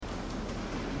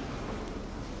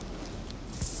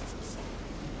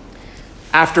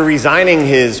After resigning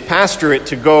his pastorate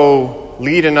to go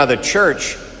lead another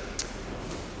church,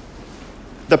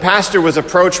 the pastor was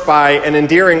approached by an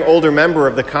endearing older member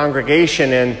of the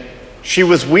congregation, and she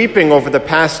was weeping over the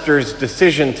pastor's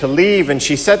decision to leave, and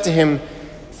she said to him,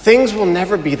 "Things will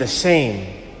never be the same."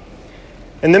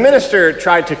 And the minister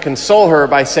tried to console her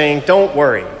by saying, "Don't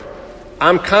worry.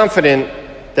 I'm confident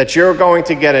that you're going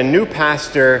to get a new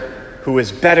pastor who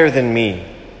is better than me."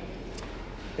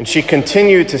 And she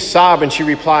continued to sob, and she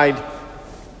replied,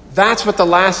 "That's what the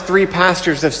last 3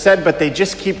 pastors have said, but they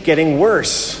just keep getting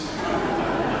worse."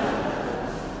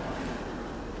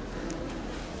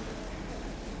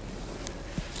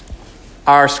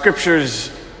 Our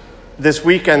scriptures this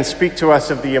weekend speak to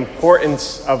us of the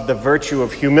importance of the virtue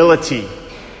of humility.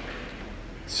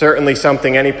 Certainly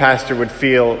something any pastor would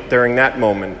feel during that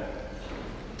moment.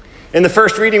 In the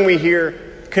first reading we hear,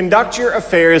 "Conduct your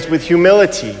affairs with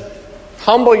humility.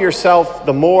 Humble yourself,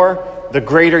 the more, the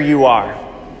greater you are."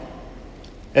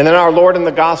 And then our Lord in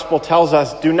the gospel tells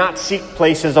us, "Do not seek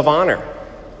places of honor."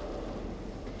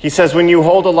 He says, when you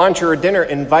hold a lunch or a dinner,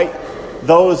 invite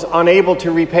those unable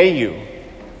to repay you.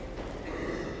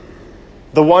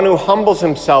 The one who humbles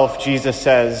himself, Jesus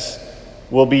says,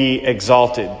 will be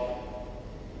exalted.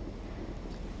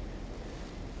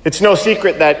 It's no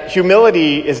secret that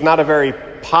humility is not a very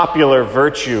popular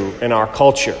virtue in our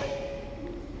culture.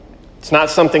 It's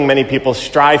not something many people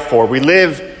strive for. We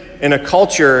live in a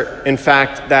culture, in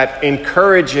fact, that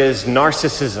encourages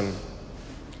narcissism.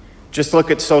 Just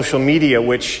look at social media,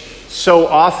 which so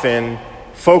often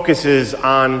focuses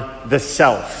on the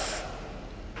self.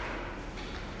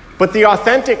 But the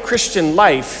authentic Christian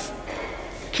life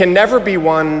can never be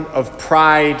one of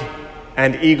pride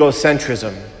and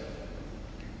egocentrism.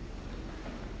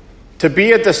 To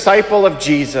be a disciple of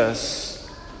Jesus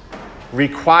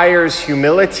requires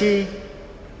humility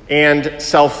and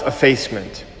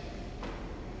self-effacement.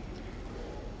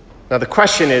 Now the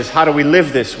question is, how do we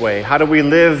live this way? How do we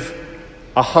live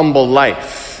a humble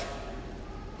life?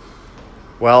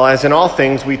 Well, as in all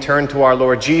things, we turn to our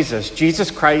Lord Jesus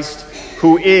Christ,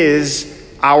 who is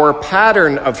our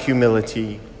pattern of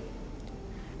humility.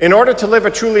 In order to live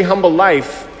a truly humble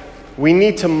life, we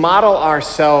need to model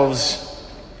ourselves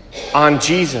on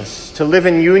Jesus, to live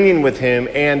in union with him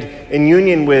and in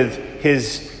union with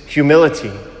his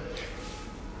humility.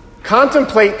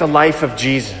 Contemplate the life of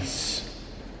Jesus.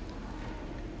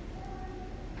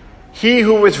 He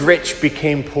who was rich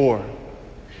became poor.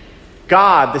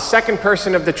 God, the second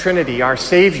person of the Trinity, our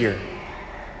Savior,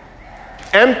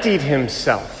 emptied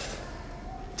himself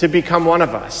to become one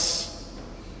of us.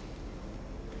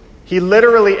 He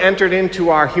literally entered into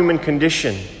our human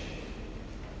condition.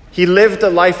 He lived a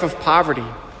life of poverty.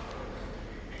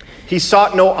 He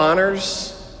sought no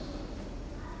honors.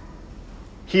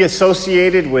 He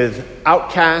associated with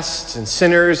outcasts and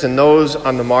sinners and those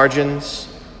on the margins.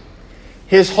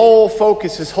 His whole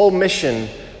focus, his whole mission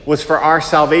was for our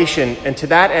salvation, and to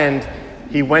that end,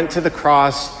 he went to the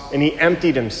cross and he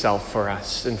emptied himself for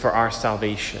us and for our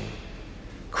salvation.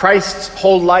 Christ's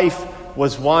whole life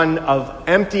was one of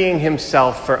emptying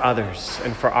himself for others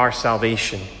and for our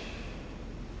salvation.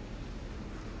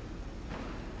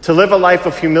 To live a life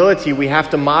of humility, we have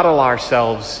to model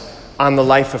ourselves on the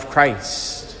life of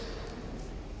Christ.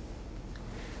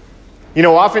 You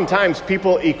know, oftentimes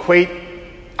people equate,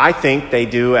 I think they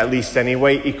do, at least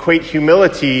anyway, equate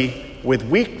humility with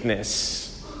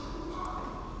weakness.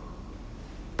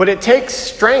 But it takes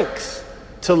strength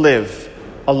to live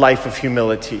a life of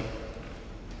humility.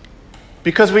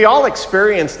 Because we all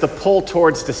experience the pull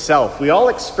towards the self. We all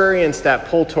experience that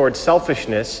pull towards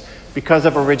selfishness because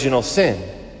of original sin.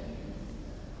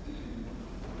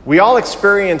 We all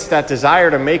experience that desire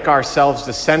to make ourselves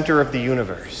the center of the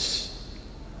universe.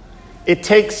 It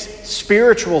takes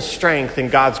spiritual strength and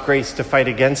God's grace to fight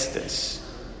against this.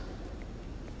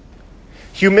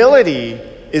 Humility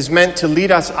is meant to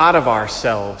lead us out of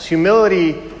ourselves.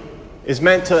 Humility is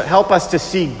meant to help us to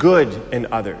see good in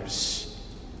others.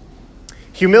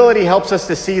 Humility helps us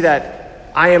to see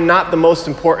that I am not the most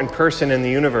important person in the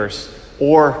universe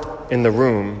or in the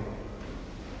room.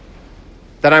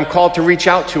 That I'm called to reach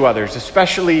out to others,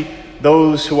 especially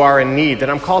those who are in need. That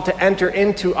I'm called to enter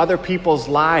into other people's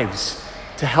lives,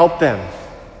 to help them,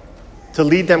 to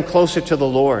lead them closer to the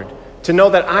Lord. To know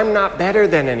that I'm not better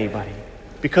than anybody,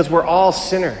 because we're all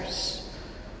sinners.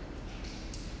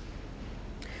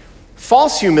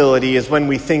 False humility is when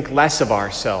we think less of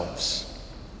ourselves.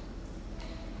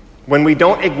 When we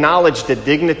don't acknowledge the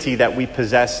dignity that we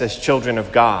possess as children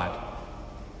of God.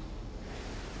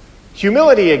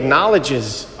 Humility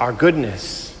acknowledges our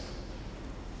goodness.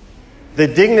 the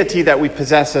dignity that we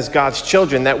possess as God's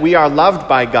children, that we are loved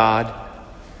by God,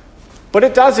 but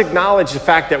it does acknowledge the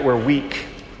fact that we're weak,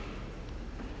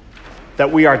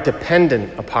 that we are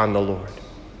dependent upon the Lord.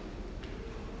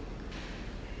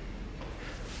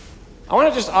 I want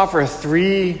to just offer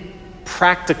 3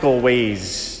 practical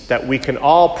ways that we can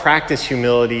all practice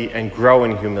humility and grow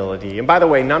in humility. And by the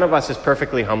way, none of us is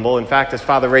perfectly humble. In fact, as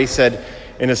Father Ray said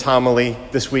in his homily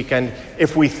this weekend,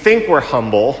 if we think we're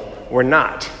humble, we're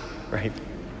not, right?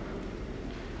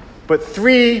 But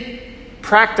 3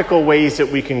 practical ways that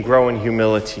we can grow in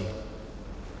humility.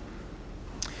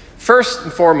 First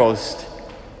and foremost,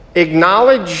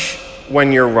 acknowledge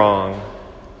when you're wrong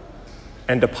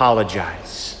and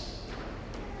apologize.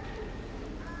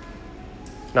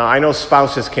 Now, I know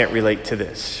spouses can't relate to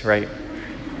this, right?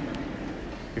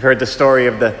 You've heard the story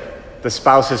of the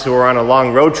spouses who were on a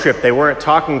long road trip. They weren't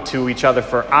talking to each other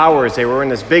for hours. They were in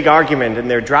this big argument,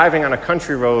 and they're driving on a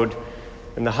country road,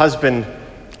 and the husband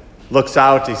looks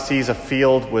out. He sees a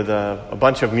field with a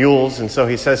bunch of mules, and so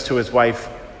he says to his wife,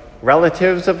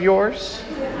 "Relatives of yours?"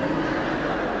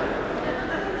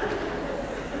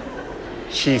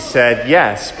 She said,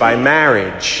 "Yes, by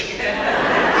marriage."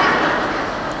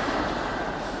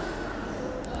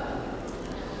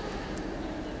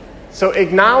 So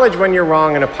acknowledge when you're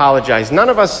wrong and apologize. None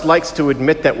of us likes to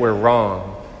admit that we're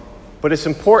wrong, but it's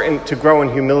important to grow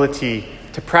in humility,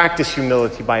 to practice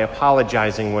humility by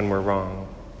apologizing when we're wrong.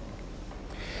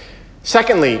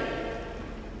 Secondly,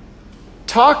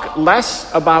 talk less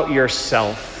about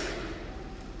yourself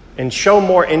and show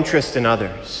more interest in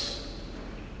others.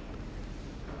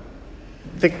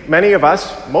 I think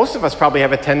most of us probably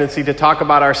have a tendency to talk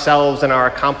about ourselves and our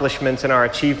accomplishments and our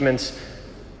achievements.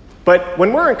 But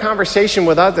when we're in conversation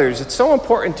with others, it's so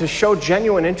important to show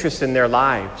genuine interest in their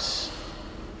lives.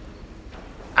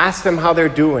 Ask them how they're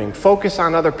doing. Focus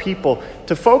on other people.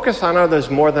 To focus on others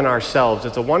more than ourselves.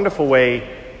 It's a wonderful way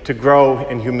to grow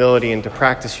in humility and to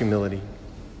practice humility.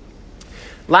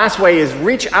 Last way is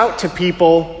reach out to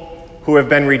people who have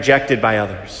been rejected by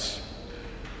others.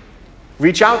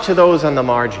 Reach out to those on the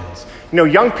margins.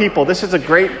 Young people, this is a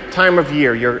great time of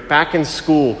year. You're back in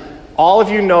school. All of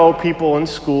you know people in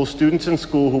school, students in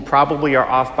school, who probably are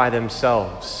off by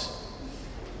themselves.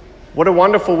 What a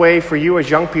wonderful way for you as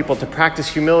young people to practice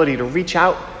humility, to reach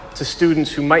out to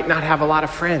students who might not have a lot of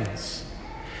friends.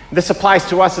 This applies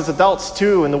to us as adults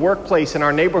too, in the workplace, in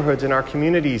our neighborhoods, in our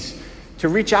communities, to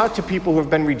reach out to people who have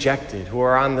been rejected, who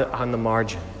are on the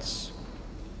margins.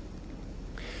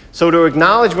 So to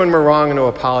acknowledge when we're wrong and to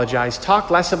apologize, talk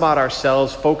less about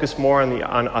ourselves, focus more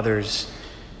on others,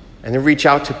 and then reach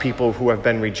out to people who have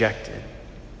been rejected.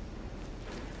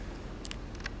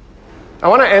 I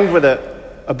want to end with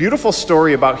a beautiful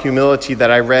story about humility that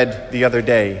I read the other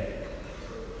day.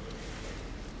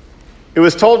 It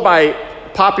was told by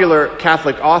popular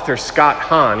Catholic author Scott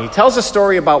Hahn. He tells a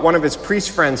story about one of his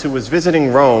priest friends who was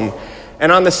visiting Rome,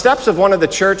 and on the steps of one of the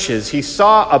churches, he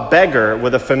saw a beggar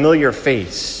with a familiar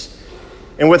face.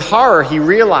 And with horror, he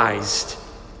realized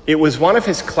it was one of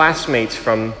his classmates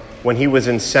from when he was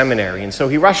in seminary. And so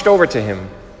he rushed over to him.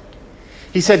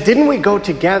 He said, "Didn't we go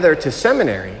together to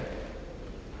seminary?"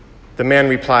 The man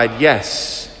replied,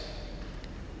 "Yes."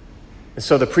 And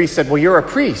so the priest said, "Well, you're a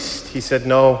priest." He said,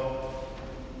 "No,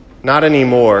 not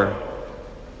anymore.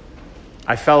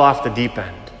 I fell off the deep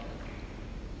end."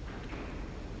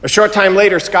 A short time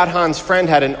later, Scott Hahn's friend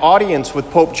had an audience with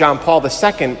Pope John Paul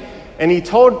II, and he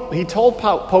told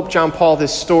Pope John Paul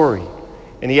this story,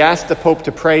 and he asked the Pope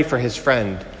to pray for his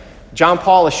friend. John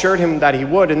Paul assured him that he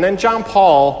would, and then John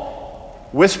Paul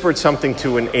whispered something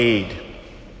to an aide.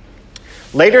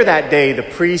 Later that day, the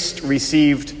priest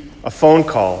received a phone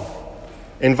call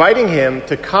inviting him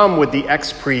to come with the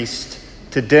ex-priest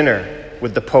to dinner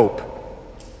with the Pope.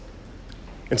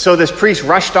 And so this priest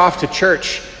rushed off to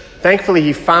church. Thankfully,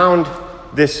 he found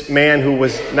this man who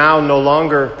was now no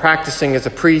longer practicing as a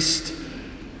priest,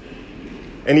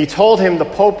 and he told him, "The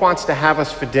Pope wants to have us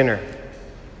for dinner."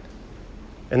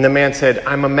 And the man said,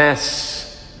 "I'm a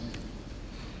mess.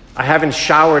 I haven't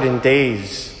showered in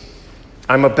days.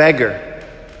 I'm a beggar."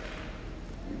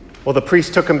 Well, the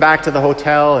priest took him back to the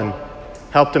hotel and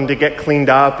helped him to get cleaned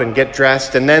up and get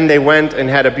dressed. And then they went and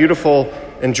had a beautiful,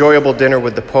 enjoyable dinner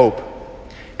with the Pope.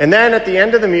 And then at the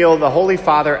end of the meal, the Holy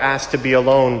Father asked to be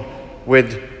alone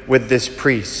with this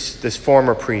priest, this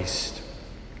former priest.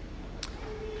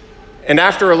 And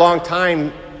after a long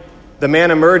time, the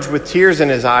man emerged with tears in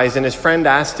his eyes, and his friend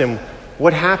asked him,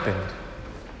 "What happened?"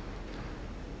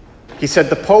 He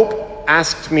said, "The Pope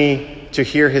asked me to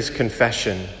hear his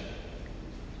confession.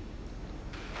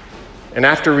 And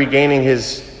after regaining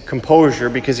his composure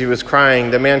because he was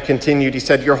crying, the man continued. He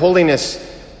said, "Your Holiness,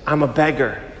 I'm a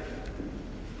beggar.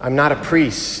 I'm not a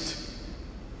priest."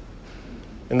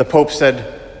 And the Pope said,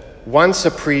 "Once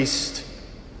a priest,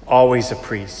 always a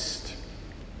priest.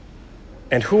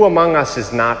 And who among us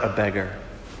is not a beggar?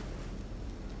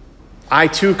 I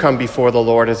too come before the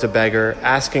Lord as a beggar,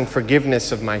 asking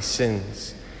forgiveness of my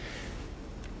sins."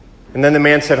 And then the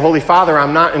man said, "Holy Father,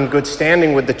 I'm not in good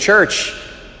standing with the church."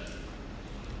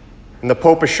 And the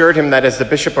Pope assured him that as the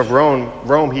Bishop of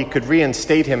Rome, he could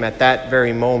reinstate him at that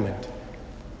very moment.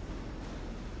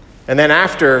 And then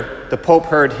after the Pope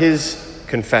heard his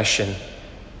confession,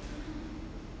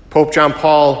 Pope John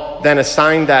Paul then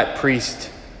assigned that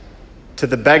priest to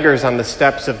the beggars on the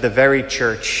steps of the very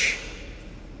church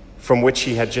from which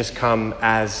he had just come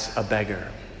as a beggar.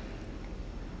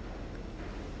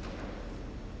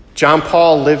 John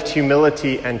Paul lived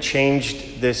humility and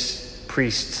changed this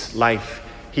priest's life.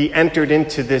 He entered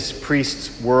into this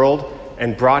priest's world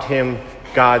and brought him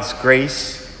God's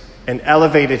grace and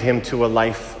elevated him to a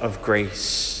life of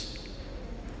grace.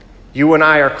 You and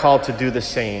I are called to do the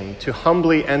same, to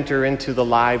humbly enter into the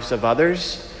lives of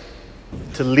others,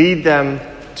 to lead them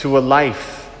to a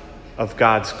life of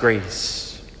God's grace.